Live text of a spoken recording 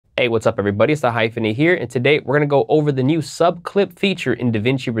Hey, what's up everybody? It's the Hyphenate here, and today we're going to go over the new Subclip feature in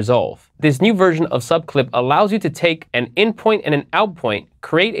DaVinci Resolve. This new version of Subclip allows you to take an in point and an out point,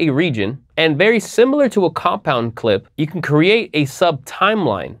 create a region, and very similar to a compound clip, you can create a sub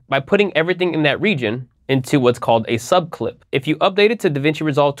timeline by putting everything in that region into what's called a subclip. If you update it to DaVinci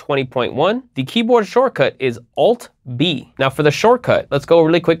Resolve 20.1, the keyboard shortcut is Alt-B. Now for the shortcut, let's go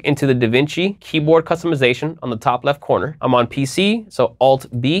really quick into the DaVinci keyboard customization on the top left corner. I'm on PC, so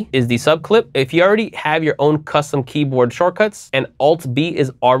Alt-B is the subclip. If you already have your own custom keyboard shortcuts and Alt-B is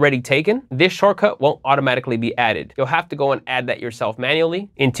already taken, this shortcut won't automatically be added. You'll have to go and add that yourself manually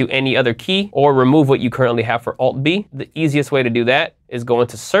into any other key or remove what you currently have for Alt-B. The easiest way to do that is go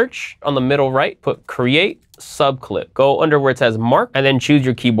into search on the middle right, put create subclip. Go under where it says mark and then choose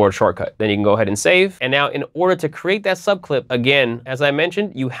your keyboard shortcut. Then you can go ahead and save. And now in order to create that subclip, again, as I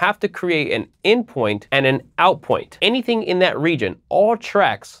mentioned, you have to create an in point and an out point. Anything in that region, all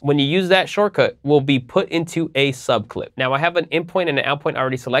tracks, when you use that shortcut, will be put into a subclip. Now I have an in point and an out point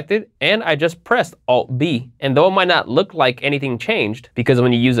already selected, and I just pressed Alt-B. And though it might not look like anything changed, because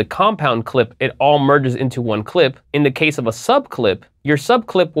when you use a compound clip, it all merges into one clip. In the case of a subclip, your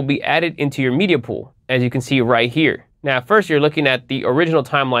subclip will be added into your media pool, as you can see right here. Now, at first you're looking at the original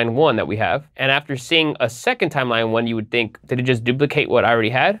timeline 1 that we have, and after seeing a second timeline 1, you would think, did it just duplicate what I already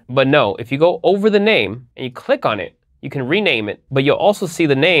had? But no, if you go over the name and you click on it, you can rename it, but you'll also see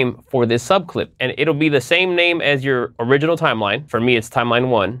the name for this subclip, and it'll be the same name as your original timeline. For me, it's timeline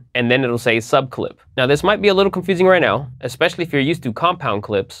 1, and then it'll say subclip. Now, this might be a little confusing right now, especially if you're used to compound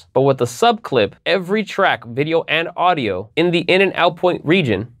clips, but with the subclip, every track, video and audio, in the in and out point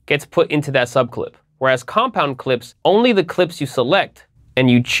region gets put into that subclip. Whereas compound clips, only the clips you select and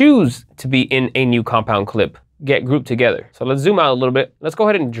you choose to be in a new compound clip get grouped together. So let's zoom out a little bit. Let's go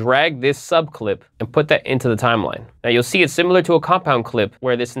ahead and drag this subclip and put that into the timeline. Now you'll see it's similar to a compound clip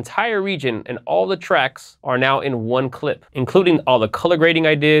where this entire region and all the tracks are now in one clip, including all the color grading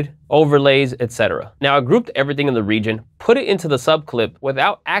I did, overlays, etc. Now I grouped everything in the region, put it into the subclip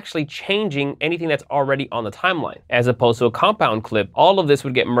without actually changing anything that's already on the timeline. As opposed to a compound clip, all of this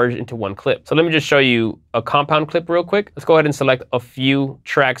would get merged into one clip. So let me just show you a compound clip real quick. Let's go ahead and select a few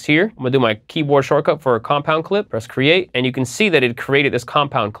tracks here. I'm gonna do my keyboard shortcut for a compound clip, press create, and you can see that it created this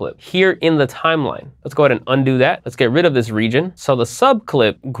compound clip here in the timeline. Let's go ahead and undo that. Let's get rid of this region. So the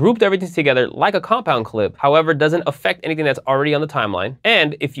subclip grouped everything together like a compound clip, however, doesn't affect anything that's already on the timeline.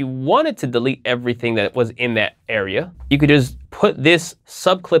 And if you wanted to delete everything that was in that area, you could just put this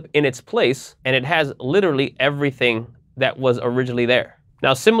subclip in its place, and it has literally everything that was originally there.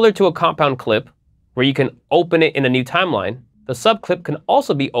 Now, similar to a compound clip, where you can open it in a new timeline, the subclip can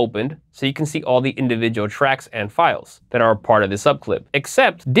also be opened so you can see all the individual tracks and files that are a part of the subclip.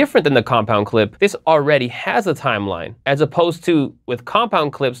 Except, different than the compound clip, this already has a timeline, as opposed to with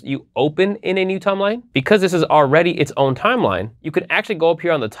compound clips, you open in a new timeline. Because this is already its own timeline, you can actually go up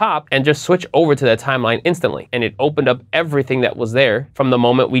here on the top and just switch over to that timeline instantly. And it opened up everything that was there from the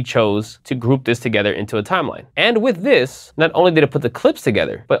moment we chose to group this together into a timeline. And with this, not only did it put the clips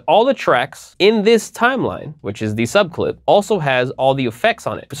together, but all the tracks in this timeline, which is the subclip, also has all the effects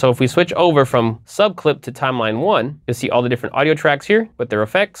on it. So if we switch over from subclip to timeline 1, you'll see all the different audio tracks here with their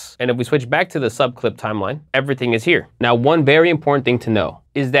effects. And if we switch back to the subclip timeline, everything is here. Now, one very important thing to know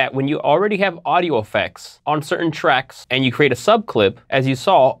is that when you already have audio effects on certain tracks and you create a subclip, as you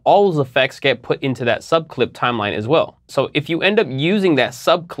saw, all those effects get put into that subclip timeline as well. So if you end up using that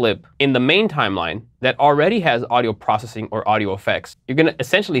subclip in the main timeline that already has audio processing or audio effects, you're gonna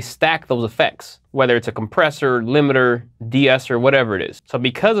essentially stack those effects, whether it's a compressor, limiter, de-esser, whatever it is. So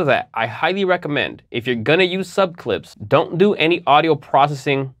because of that, I highly recommend, if you're gonna use subclips, don't do any audio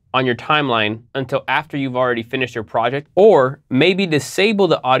processing on your timeline until after you've already finished your project, or maybe disable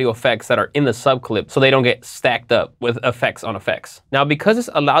the audio effects that are in the subclip so they don't get stacked up with effects on effects. Now, because this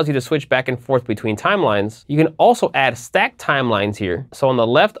allows you to switch back and forth between timelines, you can also add stacked timelines here. So on the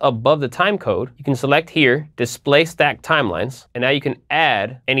left above the time code, you can select here, display stacked timelines, and now you can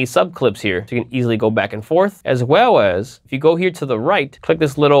add any subclips here so you can easily go back and forth, as well as if you go here to the right, click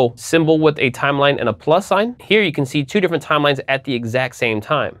this little symbol with a timeline and a plus sign. Here you can see two different timelines at the exact same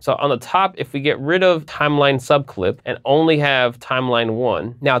time. So on the top, if we get rid of timeline subclip and only have timeline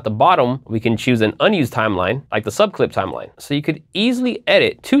 1, now at the bottom, we can choose an unused timeline, like the subclip timeline. So you could easily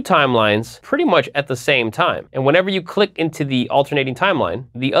edit two timelines pretty much at the same time. And whenever you click into the alternating timeline,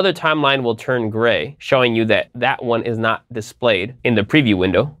 the other timeline will turn gray, showing you that that one is not displayed in the preview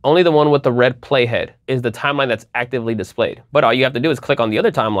window. Only the one with the red playhead is the timeline that's actively displayed. But all you have to do is click on the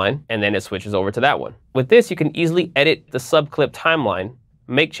other timeline, and then it switches over to that one. With this, you can easily edit the subclip timeline,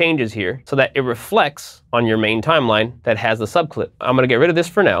 make changes here so that it reflects on your main timeline that has the subclip. I'm gonna get rid of this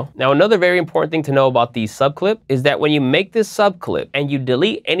for now. Now, another very important thing to know about the subclip is that when you make this subclip and you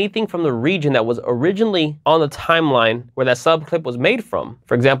delete anything from the region that was originally on the timeline where that subclip was made from,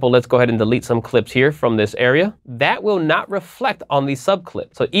 for example, let's go ahead and delete some clips here from this area, that will not reflect on the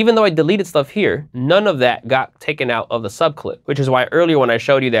subclip. So even though I deleted stuff here, none of that got taken out of the subclip, which is why earlier when I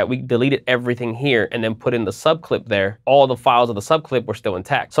showed you that we deleted everything here and then put in the subclip there, all the files of the subclip were still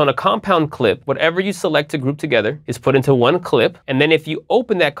intact. So in a compound clip, whatever you select to group together is put into one clip, and then if you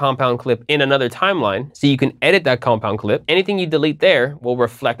open that compound clip in another timeline, so you can edit that compound clip, anything you delete there will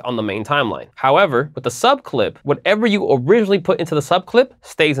reflect on the main timeline. However, with the subclip, whatever you originally put into the subclip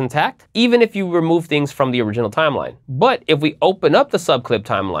stays intact, even if you remove things from the original timeline. But if we open up the subclip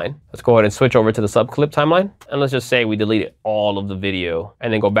timeline, let's go ahead and switch over to the subclip timeline, and let's just say we deleted all of the video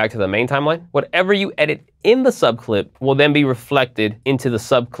and then go back to the main timeline. Whatever you edit in the subclip will then be reflected into the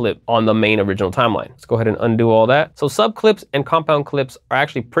subclip on the main original timeline. Let's go ahead and undo all that. So subclips and compound clips are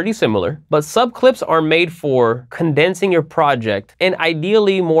actually pretty similar, but subclips are made for condensing your project and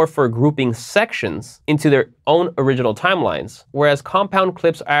ideally more for grouping sections into their own original timelines, whereas compound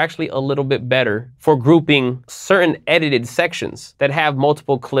clips are actually a little bit better for grouping certain edited sections that have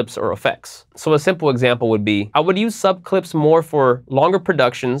multiple clips or effects. So a simple example would be, I would use subclips more for longer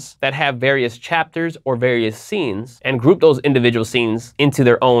productions that have various chapters or various scenes and group those individual scenes into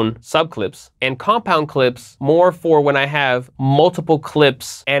their own subclips, and compound clips more for when I have multiple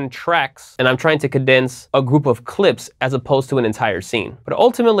clips and tracks and I'm trying to condense a group of clips as opposed to an entire scene. But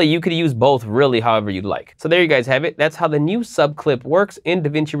ultimately you could use both really however you'd like. So there you guys have it. That's how the new subclip works in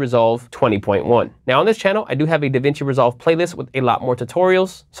DaVinci Resolve 20.1. Now on this channel, I do have a DaVinci Resolve playlist with a lot more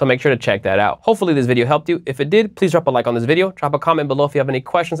tutorials, so make sure to check that out. Hopefully this video helped you. If it did, please drop a like on this video, drop a comment below if you have any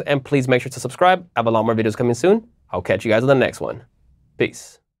questions, and please make sure to subscribe. I have a lot more videos coming soon. I'll catch you guys on the next one.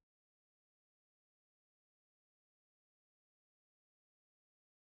 Peace.